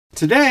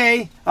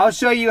Today, I'll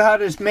show you how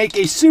to make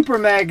a super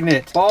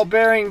magnet ball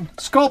bearing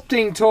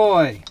sculpting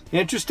toy.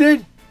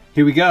 Interested?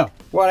 Here we go.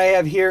 What I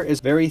have here is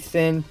a very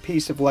thin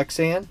piece of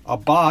Lexan, a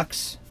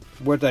box,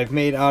 what I've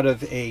made out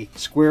of a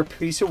square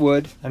piece of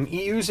wood. I'm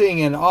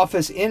using an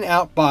office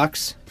in-out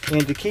box,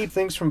 and to keep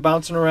things from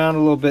bouncing around a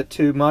little bit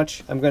too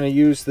much, I'm going to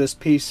use this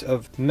piece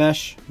of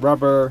mesh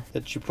rubber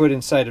that you put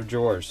inside of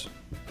drawers.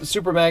 The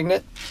super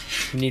magnet,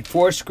 you need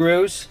 4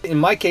 screws. In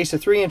my case, a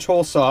 3-inch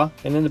hole saw,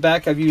 and in the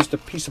back I've used a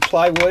piece of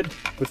plywood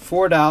with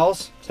 4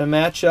 dowels to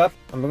match up.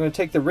 I'm going to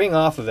take the ring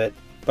off of it,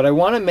 but I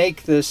want to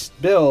make this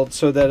build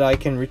so that I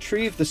can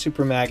retrieve the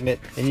super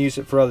magnet and use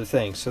it for other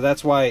things. So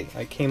that's why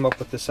I came up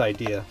with this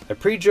idea. I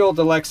pre-drilled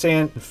the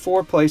Lexan in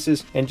 4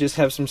 places and just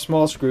have some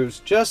small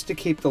screws just to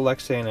keep the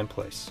Lexan in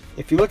place.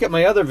 If you look at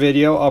my other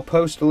video, I'll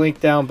post a link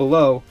down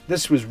below.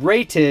 This was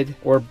rated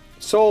or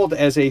sold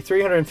as a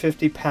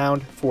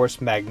 350-pound force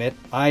magnet.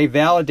 I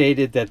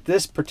validated that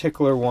this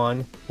particular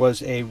one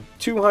was a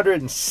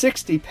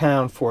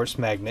 260-pound force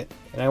magnet,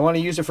 and I want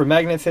to use it for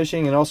magnet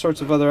fishing and all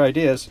sorts of other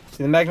ideas.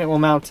 See, the magnet will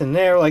mount in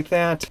there like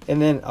that,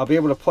 and then I'll be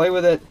able to play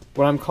with it,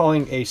 what I'm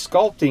calling a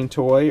sculpting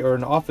toy or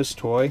an office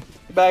toy.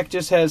 The back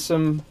just has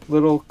some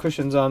little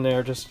cushions on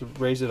there just to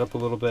raise it up a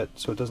little bit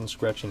so it doesn't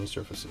scratch any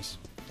surfaces.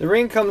 The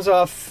ring comes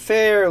off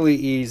fairly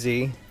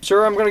easy.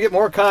 Sure, I'm going to get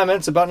more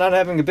comments about not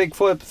having a big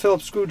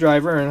Phillips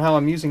screwdriver and how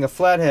I'm using a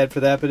flathead for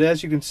that, but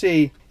as you can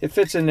see, it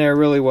fits in there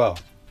really well.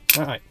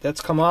 Alright,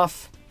 that's come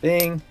off.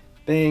 Bing,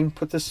 bing,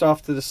 put this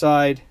off to the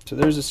side. So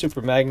there's a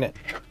super magnet.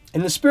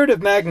 In the spirit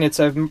of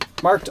magnets, I've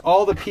marked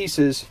all the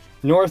pieces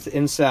north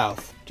and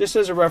south, just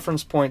as a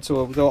reference point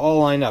so they'll all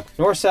line up.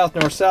 North, south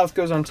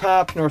goes on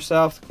top, north,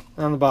 south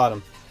on the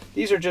bottom.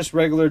 These are just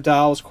regular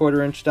dowels,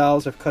 1/4-inch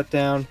dowels I've cut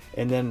down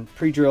and then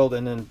pre-drilled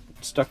and then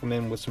stuck them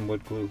in with some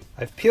wood glue.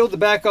 I've peeled the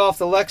back off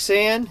the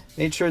Lexan,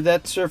 made sure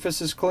that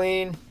surface is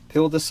clean,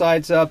 peeled the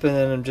sides up, and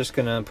then I'm just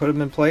going to put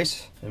them in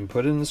place and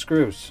put in the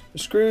screws. The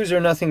screws are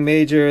nothing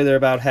major, they're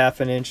about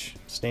 1/2 inch,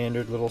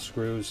 standard little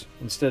screws,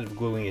 instead of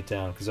gluing it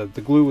down because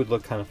the glue would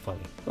look kind of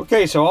funny.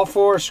 Okay, so all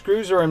 4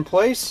 screws are in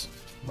place.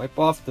 Wipe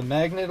off the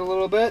magnet a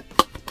little bit,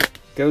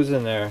 goes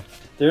in there.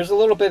 There's a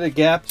little bit of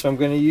gap, so I'm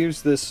going to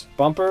use this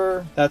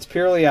bumper. That's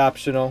purely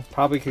optional.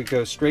 Probably could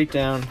go straight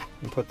down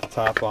and put the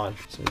top on.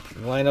 So you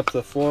can line up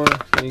the floor,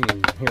 you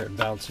can hear it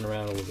bouncing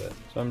around a little bit.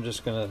 So I'm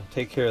just going to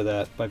take care of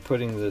that by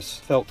putting this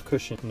felt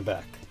cushion in the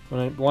back.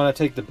 When I want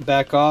to take the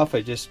back off,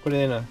 I just put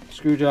in a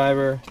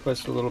screwdriver,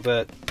 twist a little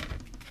bit,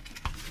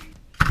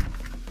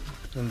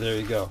 and there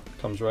you go.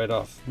 Comes right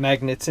off.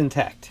 Magnet's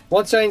intact.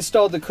 Once I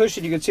installed the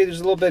cushion, you can see there's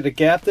a little bit of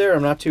gap there.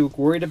 I'm not too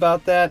worried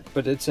about that,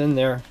 but it's in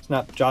there. It's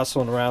not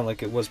jostling around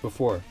like it was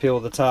before.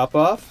 Peel the top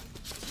off,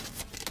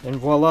 and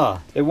voila.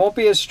 It won't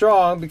be as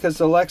strong because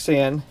the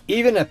Lexan,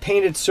 even a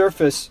painted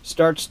surface,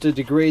 starts to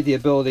degrade the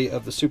ability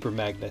of the super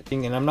magnet.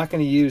 And I'm not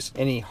going to use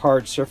any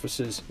hard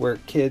surfaces where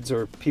kids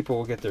or people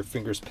will get their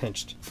fingers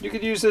pinched. You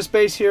could use this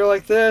base here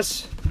like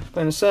this.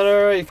 In the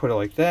center, you put it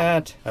like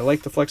that. I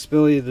like the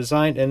flexibility of the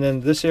design, and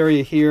then this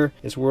area here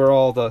is where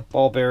all the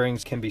ball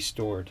bearings can be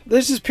stored.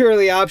 This is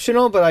purely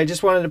optional, but I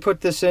just wanted to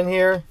put this in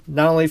here,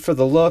 not only for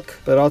the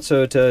look, but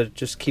also to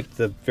just keep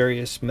the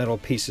various metal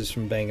pieces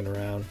from banging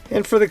around.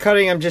 And for the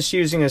cutting, I'm just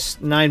using a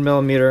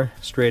 9mm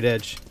straight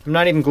edge. I'm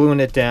not even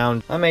gluing it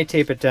down. I may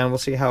tape it down. We'll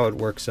see how it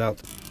works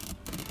out.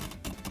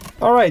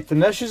 Alright, the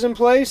mesh is in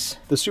place,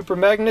 the super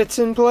magnet's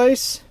in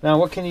place. Now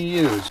what can you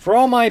use? For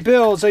all my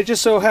builds, I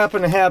just so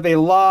happen to have a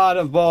lot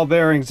of ball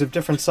bearings of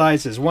different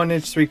sizes.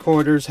 1-inch,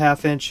 3/4,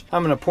 1/2 inch.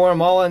 I'm going to pour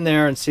them all in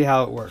there and see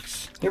how it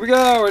works. Here we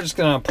go, we're just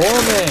going to pour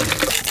them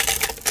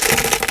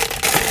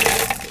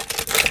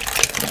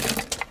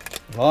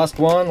in. Lost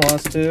 1,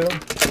 lost 2.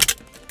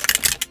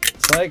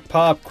 It's like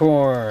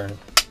popcorn.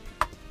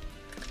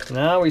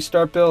 Now we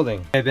start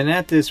building. I've been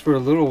at this for a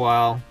little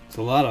while. It's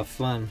a lot of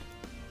fun.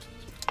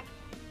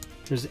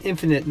 There's an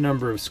infinite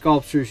number of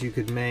sculptures you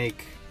could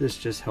make. This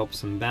just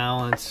helps them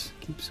balance,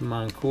 keeps them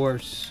on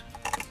course.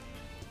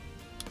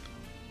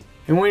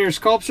 And when your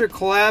sculpture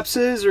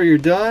collapses or you're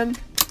done,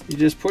 you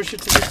just push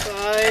it to the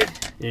side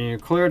and you're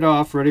cleared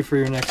off, ready for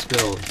your next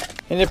build.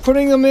 And you're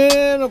putting them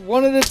in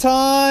one at a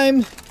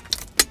time.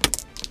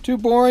 Too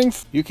boring.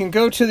 You can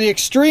go to the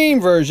extreme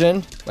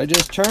version by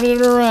just turning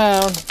it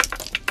around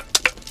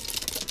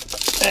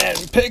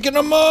and picking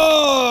them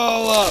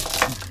all up.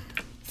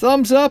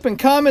 Thumbs up and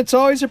comments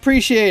always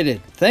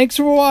appreciated. Thanks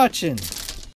for watching.